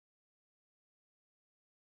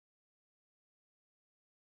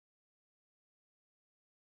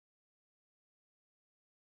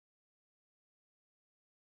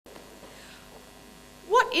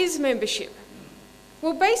what is membership?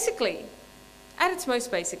 Well, basically, at its most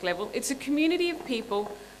basic level, it's a community of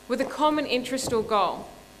people with a common interest or goal.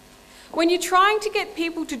 When you're trying to get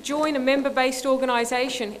people to join a member-based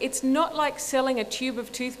organisation, it's not like selling a tube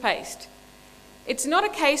of toothpaste. It's not a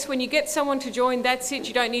case when you get someone to join, that's it,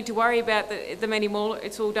 you don't need to worry about them anymore,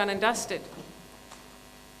 it's all done and dusted.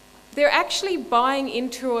 They're actually buying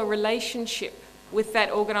into a relationship with that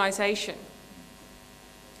organisation.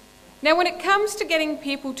 Now, when it comes to getting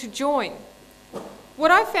people to join, what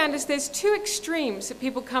I've found is there's two extremes that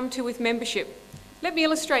people come to with membership. Let me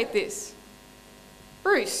illustrate this.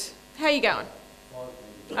 Bruce, how are you going?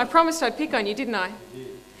 I promised I'd pick on you, didn't I?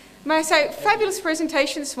 May I say, fabulous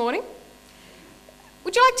presentation this morning.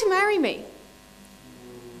 Would you like to marry me?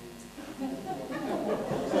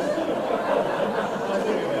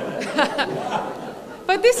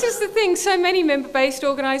 But this is the thing so many member-based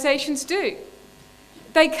organisations do.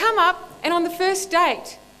 They come up and on the first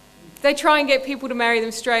date, they try and get people to marry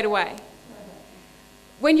them straight away.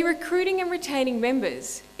 When you're recruiting and retaining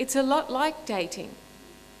members, it's a lot like dating.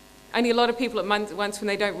 Only a lot of people at once when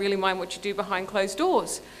they don't really mind what you do behind closed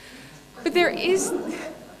doors. But there is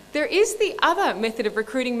the other method of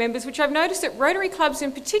recruiting members, which I've noticed that Rotary clubs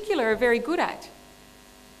in particular are very good at.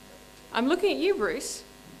 I'm looking at you, Bruce.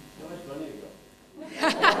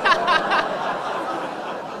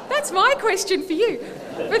 That's my question for you.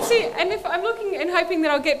 But see, and if I'm looking and hoping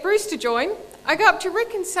that I'll get Bruce to join, I go up to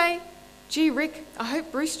Rick and say, gee, Rick, I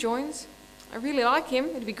hope Bruce joins. I really like him.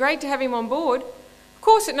 It'd be great to have him on board. Of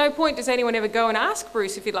course, at no point does anyone ever go and ask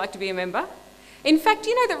Bruce if he'd like to be a member. In fact,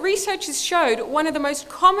 you know that research has showed one of the most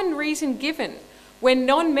common reasons given when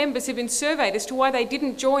non-members have been surveyed as to why they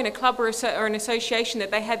didn't join a club or an association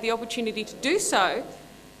that they had the opportunity to do so,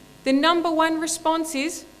 the number one response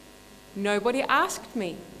is, nobody asked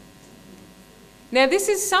me. Now, this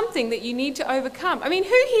is something that you need to overcome. I mean,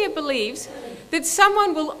 who here believes that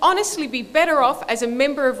someone will honestly be better off as a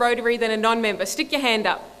member of Rotary than a non-member? Stick your hand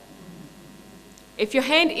up. If your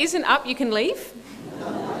hand isn't up, you can leave.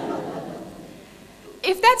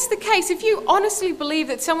 If that's the case, if you honestly believe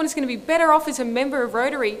that someone is going to be better off as a member of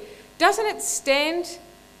Rotary, doesn't it stand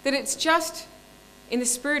that it's just in the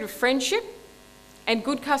spirit of friendship and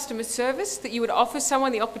good customer service that you would offer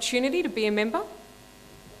someone the opportunity to be a member?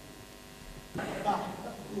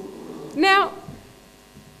 Now,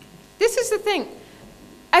 this is the thing.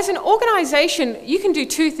 As an organisation, you can do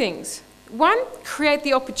two things. One, create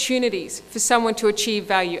the opportunities for someone to achieve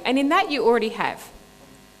value, and in that you already have.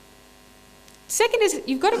 Second is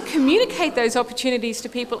you've got to communicate those opportunities to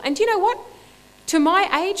people, and you know what? To my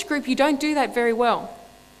age group, you don't do that very well.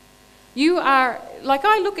 You are, like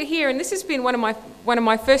I look at here, and this has been one of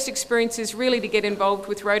my first experiences really to get involved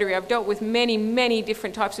with Rotary. I've dealt with many, many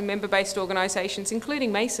different types of member-based organisations,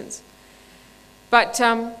 including Masons. But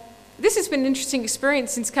this has been an interesting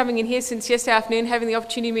experience since coming in here since yesterday afternoon, having the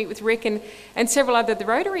opportunity to meet with Rick and several other the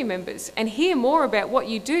Rotary members and hear more about what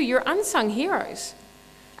you do. You're unsung heroes.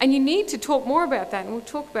 And you need to talk more about that, and we'll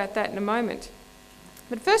talk about that in a moment.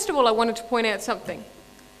 But first of all, I wanted to point out something.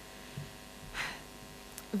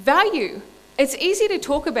 Value. It's easy to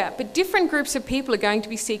talk about, but different groups of people are going to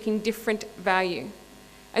be seeking different value.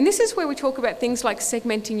 And this is where we talk about things like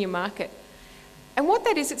segmenting your market. And what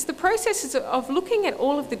that is, it's the process of looking at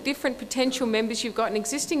all of the different potential members you've got and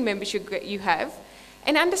existing members you have,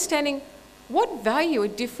 and understanding what value are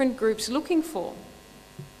different groups looking for.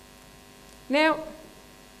 Now,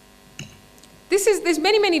 there's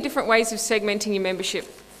many, many different ways of segmenting your membership,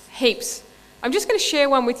 heaps. I'm just going to share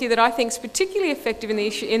one with you that I think is particularly effective in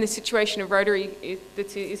the situation of Rotary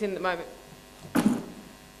that is in the moment.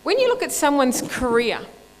 When you look at someone's career,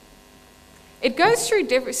 it goes through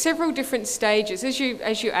several different stages as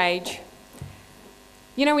you age.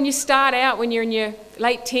 You know, when you start out, when you're in your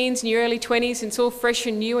late teens and your early 20s, and it's all fresh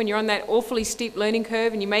and new, and you're on that awfully steep learning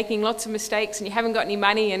curve, and you're making lots of mistakes, and you haven't got any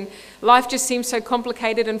money, and life just seems so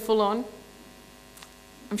complicated and full on.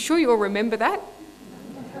 I'm sure you all remember that.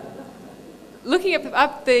 Looking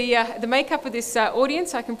up the makeup of this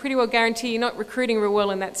audience, I can pretty well guarantee you're not recruiting real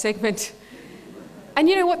well in that segment. And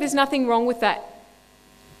you know what? There's nothing wrong with that.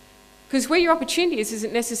 Because where your opportunity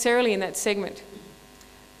isn't necessarily in that segment.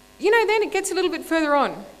 You know, then it gets a little bit further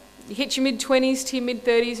on. You hit your mid-20s to your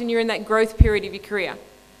mid-30s and you're in that growth period of your career.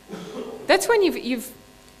 That's when you've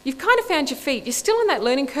kind of found your feet. You're still in that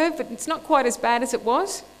learning curve, but it's not quite as bad as it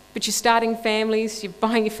was. But you're starting families, you're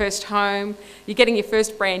buying your first home, you're getting your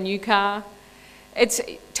first brand new car.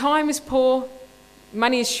 Time is poor,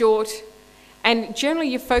 money is short, and generally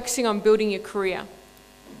you're focusing on building your career.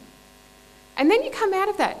 And then you come out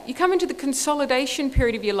of that. You come into the consolidation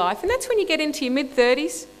period of your life, and that's when you get into your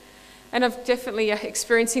mid-30s, and I'm definitely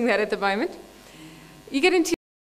experiencing that at the moment. You get into